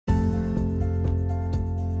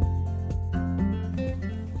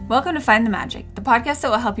Welcome to Find the Magic, the podcast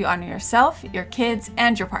that will help you honor yourself, your kids,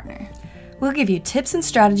 and your partner. We'll give you tips and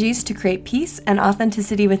strategies to create peace and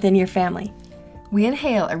authenticity within your family. We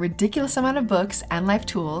inhale a ridiculous amount of books and life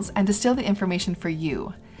tools and distill the information for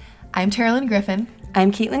you. I'm Terralyn Griffin.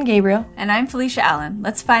 I'm Caitlin Gabriel. And I'm Felicia Allen.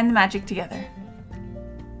 Let's find the magic together.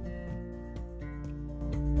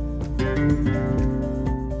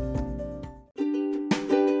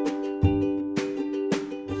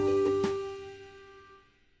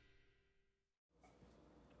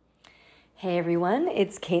 Hey everyone,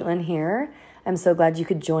 it's Caitlin here. I'm so glad you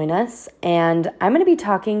could join us. And I'm going to be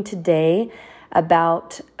talking today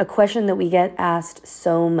about a question that we get asked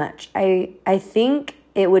so much. I think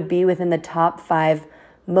it would be within the top 5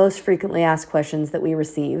 most frequently asked questions that we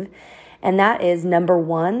receive. And that is, number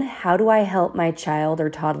 1, how do I help my child or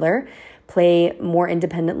toddler play more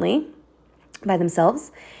independently by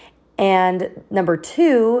themselves? And number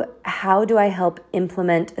 2, how do I help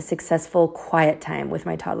implement a successful quiet time with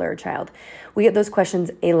my toddler or child? We get those questions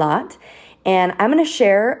a lot. And I'm going to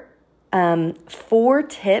share 4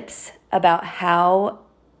 tips about how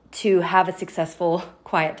to have a successful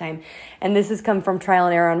quiet time. And this has come from trial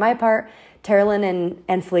and error on my part. Terralyn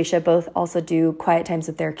and Felicia both also do quiet times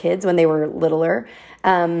with their kids when they were littler.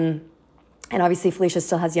 And obviously Felicia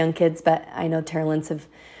still has young kids, but I know Terralyn's have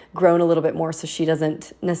grown a little bit more, so she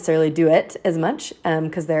doesn't necessarily do it as much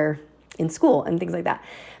because they're in school and things like that.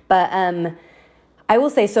 But I will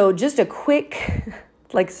say, so just a quick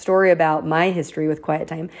story about my history with quiet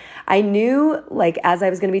time. I knew as I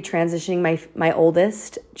was going to be transitioning my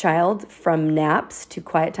oldest child from naps to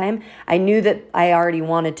quiet time, I knew that I already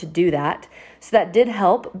wanted to do that. So that did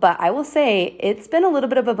help, but I will say it's been a little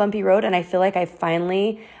bit of a bumpy road, and I feel like I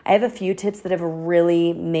have a few tips that have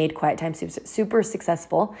really made quiet time super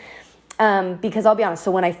successful. Because I'll be honest,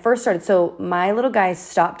 so when I first started, so my little guy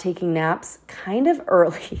stopped taking naps kind of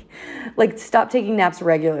early, stopped taking naps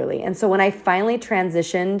regularly. And so when I finally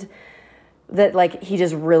transitioned that he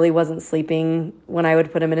just really wasn't sleeping when I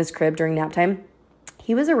would put him in his crib during nap time,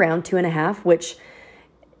 he was around 2.5, which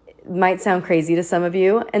might sound crazy to some of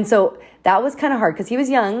you. And so that was kind of hard because he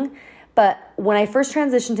was young. But when I first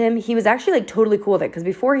transitioned him, he was actually totally cool with it, because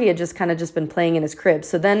before he had just been playing in his crib.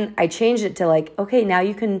 So then I changed it to okay, now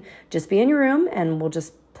you can just be in your room and we'll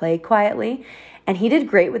just play quietly. And he did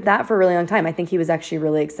great with that for a really long time. I think he was actually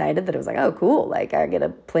really excited that it was oh, cool. I get to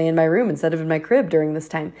play in my room instead of in my crib during this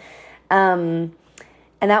time. And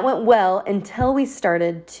that went well until we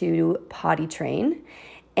started to potty train.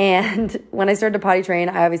 And when I started to potty train,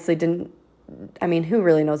 I obviously who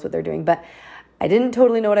really knows what they're doing? But I didn't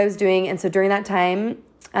totally know what I was doing. And so during that time,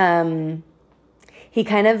 he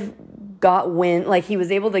kind of got wind, he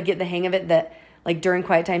was able to get the hang of it that during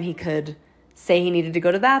quiet time, he could say he needed to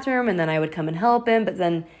go to the bathroom, and then I would come and help him. But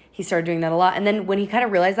then he started doing that a lot. And then when he kind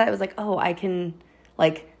of realized that, it was oh, I can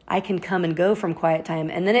come and go from quiet time.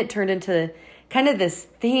 And then it turned into kind of this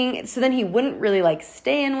thing. So then he wouldn't really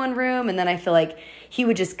stay in one room. And then I feel he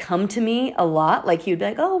would just come to me a lot. He would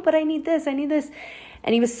be oh, but I need this. And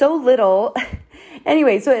he was so little.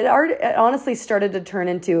 Anyway, so it honestly started to turn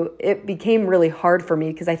into, it became really hard for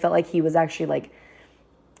me because I felt he was actually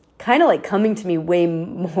kind of coming to me way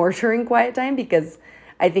more during quiet time, because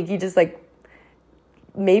I think he just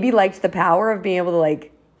maybe liked the power of being able to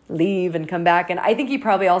leave and come back. And I think he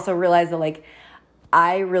probably also realized that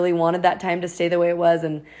I really wanted that time to stay the way it was.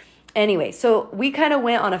 And anyway, so we kind of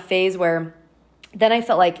went on a phase where then I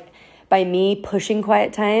felt by me pushing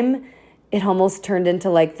quiet time, it almost turned into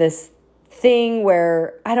this thing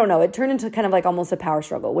where, I don't know, it turned into kind of almost a power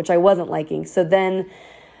struggle, which I wasn't liking. So then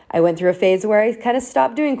I went through a phase where I kind of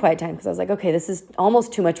stopped doing quiet time, because I was okay, this is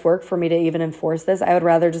almost too much work for me to even enforce this. I would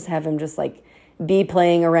rather just have him just be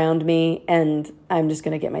playing around me, and I'm just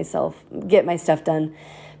going to get my stuff done.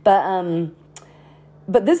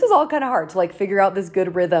 But this was all kind of hard to figure out this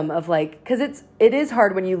good rhythm of because it is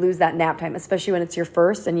hard when you lose that nap time, especially when it's your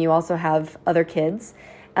first and you also have other kids.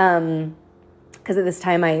 Because at this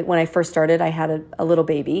time, when I first started, I had a little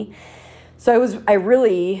baby. So I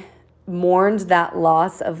really mourned that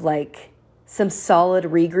loss of some solid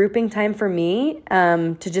regrouping time for me,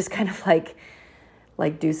 to just kind of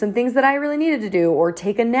do some things that I really needed to do, or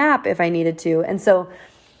take a nap if I needed to. And so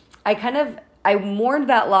I mourned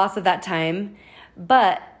that loss of that time.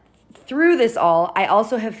 But through this all, I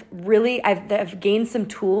also I've gained some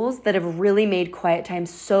tools that have really made quiet time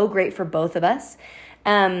so great for both of us.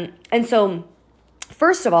 And so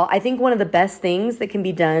first of all, I think one of the best things that can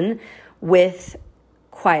be done with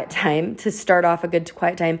quiet time, to start off a good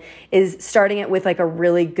quiet time, is starting it with a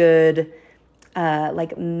really good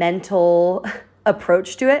mental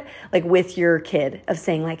approach to it, like with your kid, of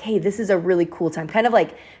saying like, hey, this is a really cool time, kind of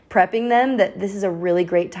like prepping them that this is a really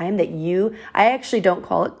great time that I actually don't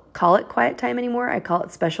call it quiet time anymore. I call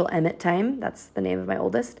it special Emmett time. That's the name of my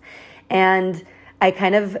oldest. And I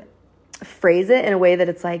kind of phrase it in a way that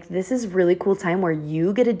it's like, this is really cool time where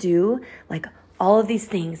you get to do like all of these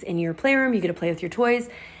things in your playroom. You get to play with your toys.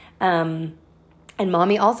 And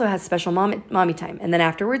mommy also has special mommy time. And then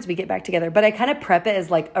afterwards we get back together. But I kind of prep it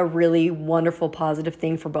as like a really wonderful, positive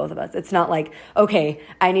thing for both of us. It's not like, okay,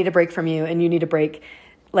 I need a break from you and you need a break.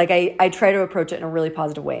 Like I try to approach it in a really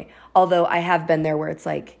positive way. Although I have been there where it's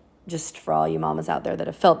like, just for all you mamas out there that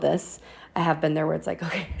have felt this, I have been there where it's like,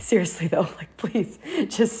 okay, seriously though, like please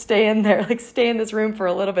just stay in there, like stay in this room for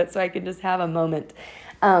a little bit so I can just have a moment.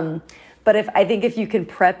 But I think if you can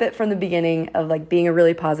prep it from the beginning of like being a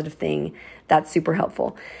really positive thing, that's super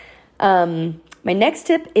helpful. My next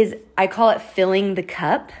tip is I call it filling the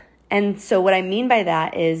cup. And so what I mean by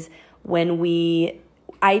that is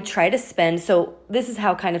I try to spend, so this is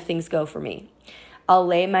how kind of things go for me. I'll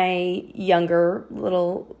lay my younger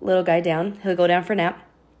little guy down. He'll go down for a nap.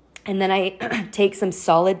 And then I take some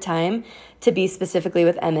solid time to be specifically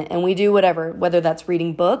with Emmett. And we do whether that's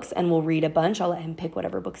reading books, and we'll read a bunch. I'll let him pick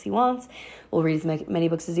whatever books he wants. We'll read as many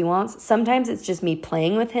books as he wants. Sometimes it's just me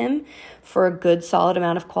playing with him for a good solid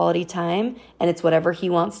amount of quality time, and it's whatever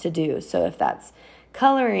he wants to do. So if that's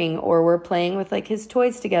coloring, or we're playing with like his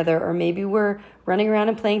toys together, or maybe we're running around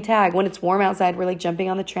and playing tag. When it's warm outside, we're like jumping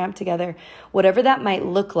on the tramp together. Whatever that might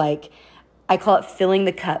look like, I call it filling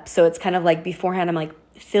the cup. So it's kind of like beforehand, I'm like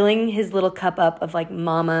filling his little cup up of like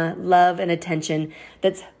mama love and attention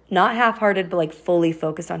that's not half-hearted, but like fully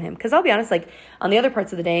focused on him. Because I'll be honest, like on the other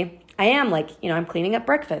parts of the day, I am like, I'm cleaning up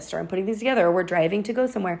breakfast, or I'm putting things together, or we're driving to go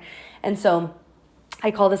somewhere. And so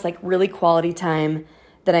I call this like really quality time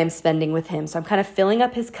that I'm spending with him. So I'm kind of filling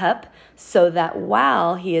up his cup so that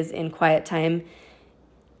while he is in quiet time,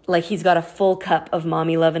 like he's got a full cup of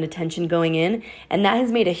mommy love and attention going in. And that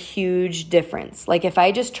has made a huge difference. Like if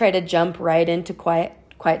I just try to jump right into quiet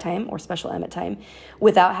time or special Emmett time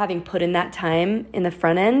without having put in that time in the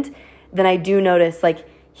front end, then I do notice like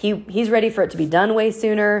he's ready for it to be done way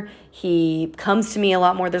sooner. He comes to me a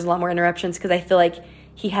lot more. There's a lot more interruptions because I feel like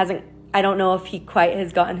I don't know if he quite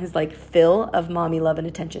has gotten his like fill of mommy love and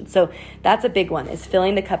attention. So that's a big one, is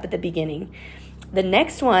filling the cup at the beginning. The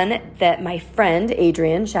next one that my friend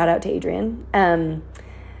Adrienne, shout out to Adrienne,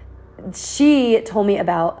 she told me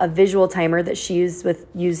about a visual timer that she used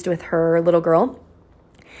with her little girl.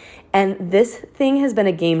 And this thing has been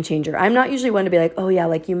a game changer. I'm not usually one to be like, oh yeah,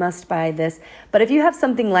 like you must buy this. But if you have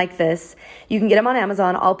something like this, you can get them on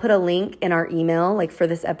Amazon. I'll put a link in our email, like for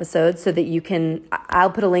this episode, so that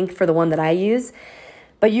I'll put a link for the one that I use.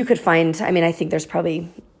 But you could find, I think there's probably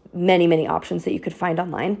many, many options that you could find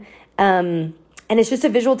online. And it's just a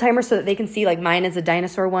visual timer so that they can see, like mine is a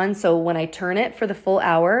dinosaur one. So when I turn it for the full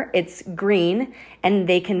hour, it's green, and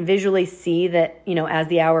they can visually see that, as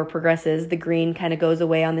the hour progresses, the green kind of goes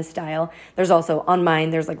away on this dial. There's also, on mine,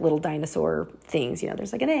 there's like little dinosaur things,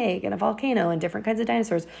 there's like an egg and a volcano and different kinds of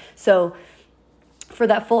dinosaurs. So for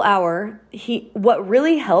that full hour, what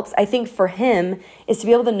really helps, I think, for him is to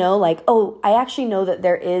be able to know like, oh, I actually know that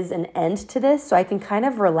there is an end to this, so I can kind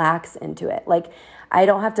of relax into it. Like, I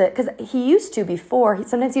don't have to, because he used to before,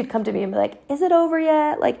 sometimes he'd come to me and be like, is it over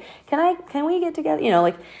yet? Like, can we get together?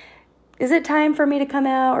 Like, is it time for me to come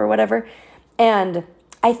out or whatever? And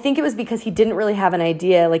I think it was because he didn't really have an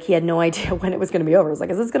idea. Like, he had no idea when it was going to be over. It was like,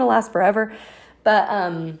 is this going to last forever?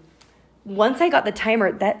 But once I got the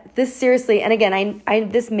timer, this seriously, and again, I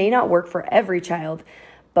this may not work for every child,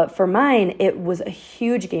 but for mine, it was a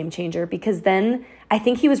huge game changer, because then I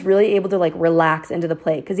think he was really able to like relax into the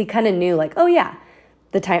play, because he kind of knew like, oh yeah,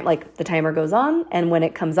 the timer goes on, and when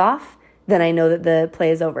it comes off, then I know that the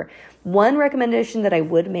play is over. One recommendation that I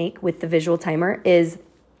would make with the visual timer is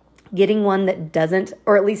getting one that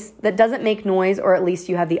doesn't make noise, or at least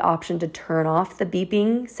you have the option to turn off the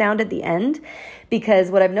beeping sound at the end.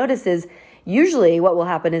 Because what I've noticed is usually what will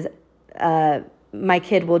happen is my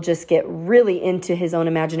kid will just get really into his own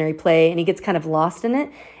imaginary play, and he gets kind of lost in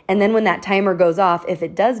it. And then when that timer goes off, if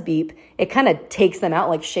it does beep, it kind of takes them out,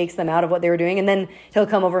 like shakes them out of what they were doing. And then he'll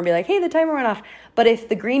come over and be like, hey, the timer went off. But if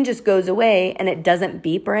the green just goes away and it doesn't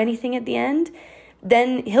beep or anything at the end,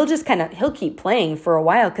 then he'll keep playing for a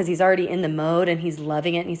while, because he's already in the mode and he's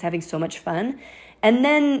loving it and he's having so much fun. And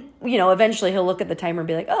then, eventually he'll look at the timer and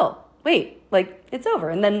be like, oh, wait, like it's over.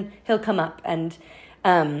 And then he'll come up. And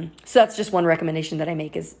so that's just one recommendation that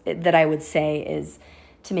I would say is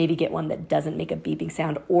to maybe get one that doesn't make a beeping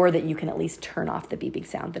sound, or that you can at least turn off the beeping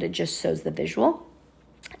sound, that it just shows the visual.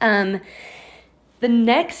 The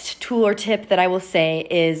next tool or tip that I will say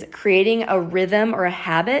is creating a rhythm or a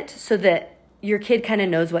habit so that your kid kind of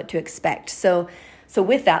knows what to expect. So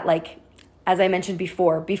with that, like, as I mentioned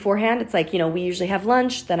beforehand, it's like, we usually have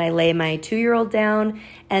lunch, then I lay my 2-year-old down,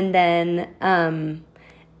 and then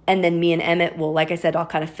me and Emmett will, like I said, I'll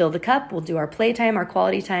kind of fill the cup. We'll do our playtime, our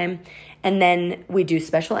quality time, and then we do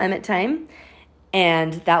special Emmett time,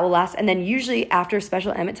 and that will last. And then usually after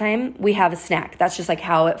special Emmett time, we have a snack. That's just like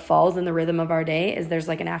how it falls in the rhythm of our day, is there's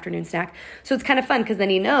like an afternoon snack. So it's kind of fun because then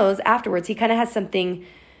he knows afterwards, he kind of has something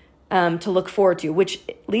to look forward to, which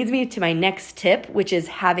leads me to my next tip, which is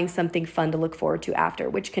having something fun to look forward to after,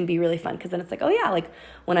 which can be really fun because then it's like, oh yeah, like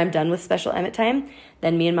when I'm done with special Emmett time,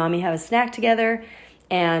 then me and mommy have a snack together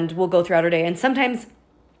and we'll go throughout our day. And sometimes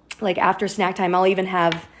like after snack time, I'll even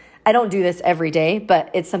have, I don't do this every day, but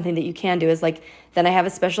it's something that you can do, is like, then I have a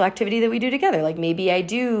special activity that we do together. Like maybe I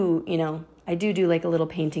do like a little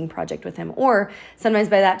painting project with him, or sometimes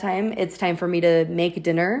by that time it's time for me to make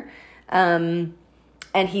dinner.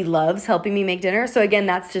 And he loves helping me make dinner. So again,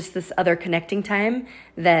 that's just this other connecting time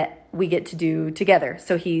that we get to do together.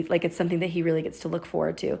 So it's something that he really gets to look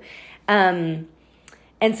forward to. And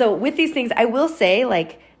so with these things, I will say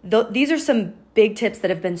these are some big tips that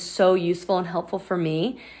have been so useful and helpful for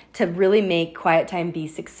me to really make quiet time be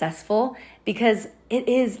successful, because it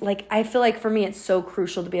is I feel like for me, it's so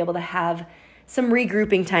crucial to be able to have some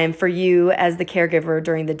regrouping time for you as the caregiver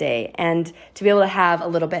during the day, and to be able to have a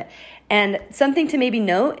little bit. And something to maybe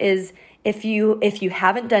note is if you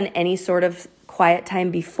haven't done any sort of quiet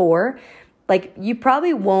time before, you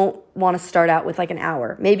probably won't want to start out with an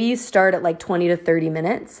hour. Maybe you start at 20 to 30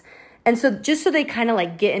 minutes. And so just so they kind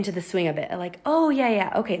of get into the swing of it, oh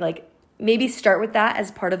yeah, okay, maybe start with that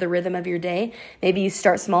as part of the rhythm of your day. Maybe you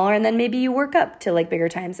start smaller and then maybe you work up to bigger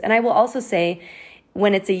times. And I will also say,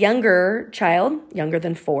 when it's a younger child, younger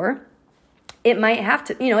than 4, it might have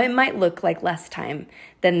to, it might look like less time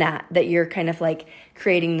than that you're kind of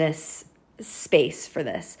creating this space for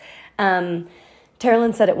this.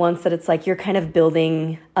 Terilyn said it once that it's you're kind of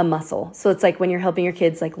building a muscle. So it's when you're helping your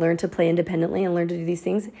kids learn to play independently and learn to do these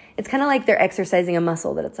things, it's kind of they're exercising a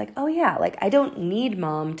muscle, that it's oh yeah, I don't need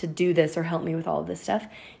mom to do this or help me with all of this stuff.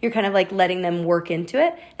 You're kind of letting them work into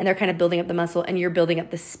it, and they're kind of building up the muscle, and you're building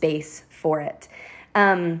up the space for it.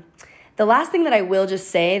 The last thing that I will just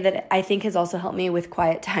say that I think has also helped me with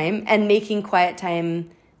quiet time and making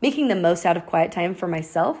the most out of quiet time for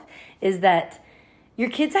myself, is that your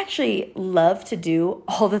kids actually love to do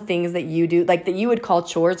all the things that you do, that you would call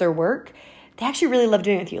chores or work. They actually really love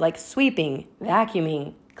doing it with you, sweeping,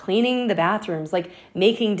 vacuuming, cleaning the bathrooms,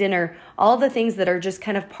 making dinner, all the things that are just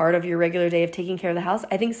kind of part of your regular day of taking care of the house.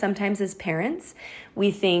 I think sometimes as parents,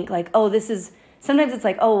 we think sometimes it's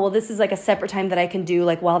this is a separate time that I can do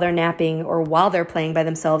while they're napping or while they're playing by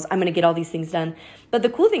themselves. I'm going to get all these things done. But the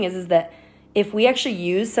cool thing is that if we actually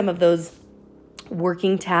use some of those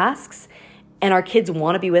working tasks and our kids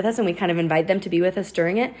want to be with us and we kind of invite them to be with us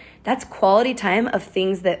during it, that's quality time of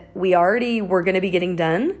things that we already were going to be getting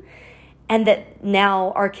done, and that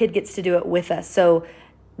now our kid gets to do it with us. So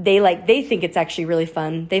they think it's actually really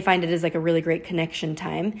fun. They find it as a really great connection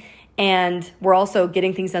time. And we're also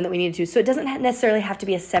getting things done that we need to. So it doesn't necessarily have to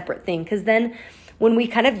be a separate thing, because then when we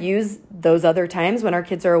kind of use those other times when our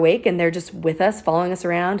kids are awake and they're just with us, following us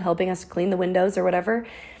around, helping us clean the windows or whatever,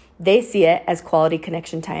 they see it as quality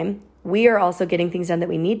connection time. We are also getting things done that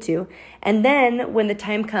we need to. And then when the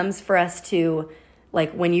time comes for us to,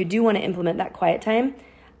 when you do want to implement that quiet time,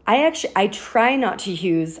 I try not to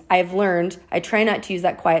use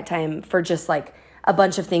that quiet time for just a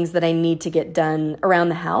bunch of things that I need to get done around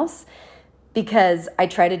the house, because I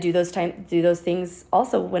try to do those things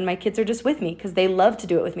also when my kids are just with me, because they love to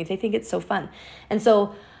do it with me. They think it's so fun. And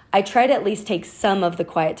so I try to at least take some of the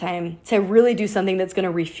quiet time to really do something that's going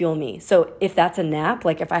to refuel me. So if that's a nap,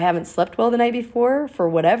 if I haven't slept well the night before for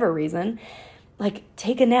whatever reason,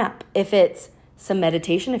 take a nap. If it's some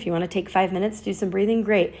meditation, if you want to take 5 minutes, do some breathing,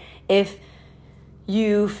 great. If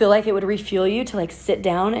you feel like it would refuel you to sit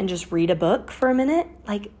down and just read a book for a minute,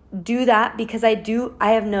 do that, because I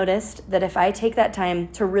have noticed that if I take that time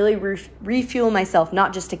to really refuel myself,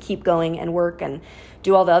 not just to keep going and work and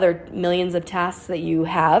do all the other millions of tasks that you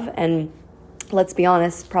have, and let's be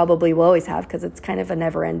honest, probably will always have, because it's kind of a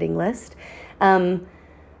never-ending list,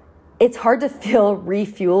 it's hard to feel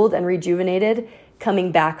refueled and rejuvenated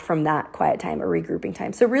coming back from that quiet time or regrouping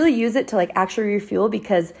time. So really use it to actually refuel,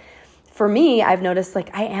 because for me, I've noticed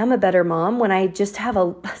I am a better mom when I just have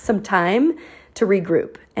some time to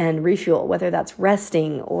regroup and refuel, whether that's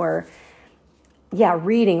resting or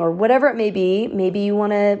reading or whatever it may be. Maybe you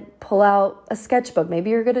want to pull out a sketchbook. Maybe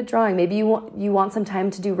you're good at drawing. Maybe you want some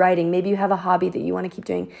time to do writing. Maybe you have a hobby that you want to keep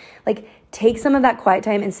doing. Like, take some of that quiet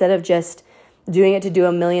time instead of just doing it to do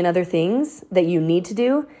a million other things that you need to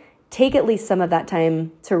do. Take at least some of that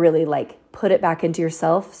time to really like put it back into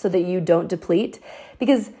yourself so that you don't deplete,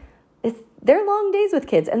 because they're long days with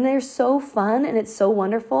kids and they're so fun and it's so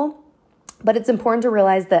wonderful. But it's important to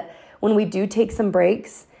realize that when we do take some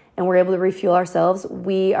breaks and we're able to refuel ourselves,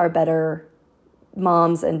 we are better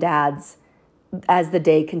moms and dads as the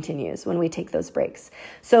day continues when we take those breaks.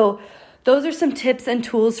 So those are some tips and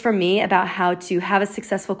tools from me about how to have a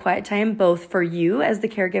successful quiet time, both for you as the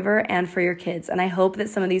caregiver and for your kids. And I hope that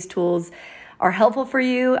some of these tools are helpful for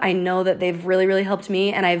you. I know that they've really, really helped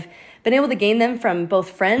me, and I've been able to gain them from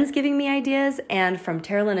both friends giving me ideas and from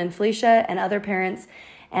Terilyn and Felicia and other parents.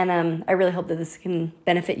 And I really hope that this can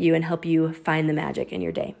benefit you and help you find the magic in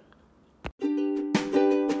your day.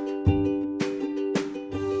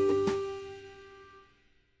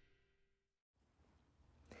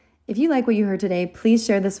 If you like what you heard today, please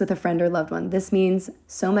share this with a friend or loved one. This means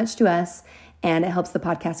so much to us, and it helps the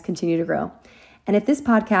podcast continue to grow. And if this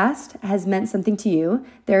podcast has meant something to you,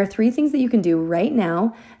 there are 3 things that you can do right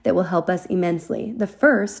now that will help us immensely. The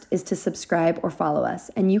first is to subscribe or follow us.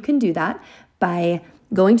 And you can do that by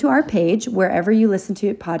going to our page wherever you listen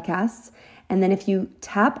to podcasts. And then if you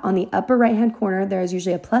tap on the upper right-hand corner, there is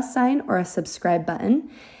usually a plus sign or a subscribe button.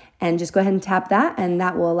 And just go ahead and tap that, and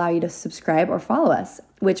that will allow you to subscribe or follow us,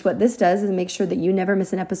 which what this does is make sure that you never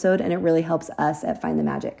miss an episode, and it really helps us at Find the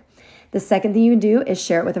Magic. The second thing you can do is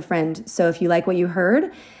share it with a friend. So if you like what you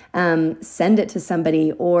heard, send it to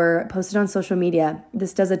somebody or post it on social media.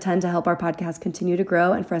 This does a ton to help our podcast continue to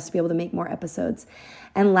grow and for us to be able to make more episodes.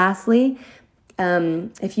 And lastly,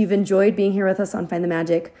 if you've enjoyed being here with us on Find the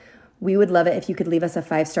Magic, we would love it if you could leave us a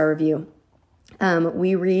 5-star review.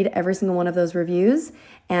 We read every single one of those reviews,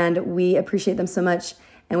 and we appreciate them so much.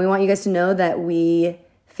 And we want you guys to know that we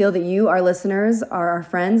feel that you, our listeners, are our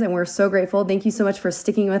friends, and we're so grateful. Thank you so much for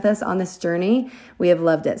sticking with us on this journey. We have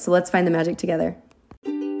loved it. So let's find the magic together.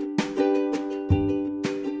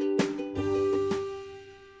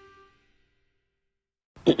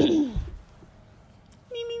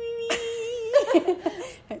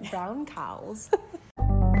 Brown cows.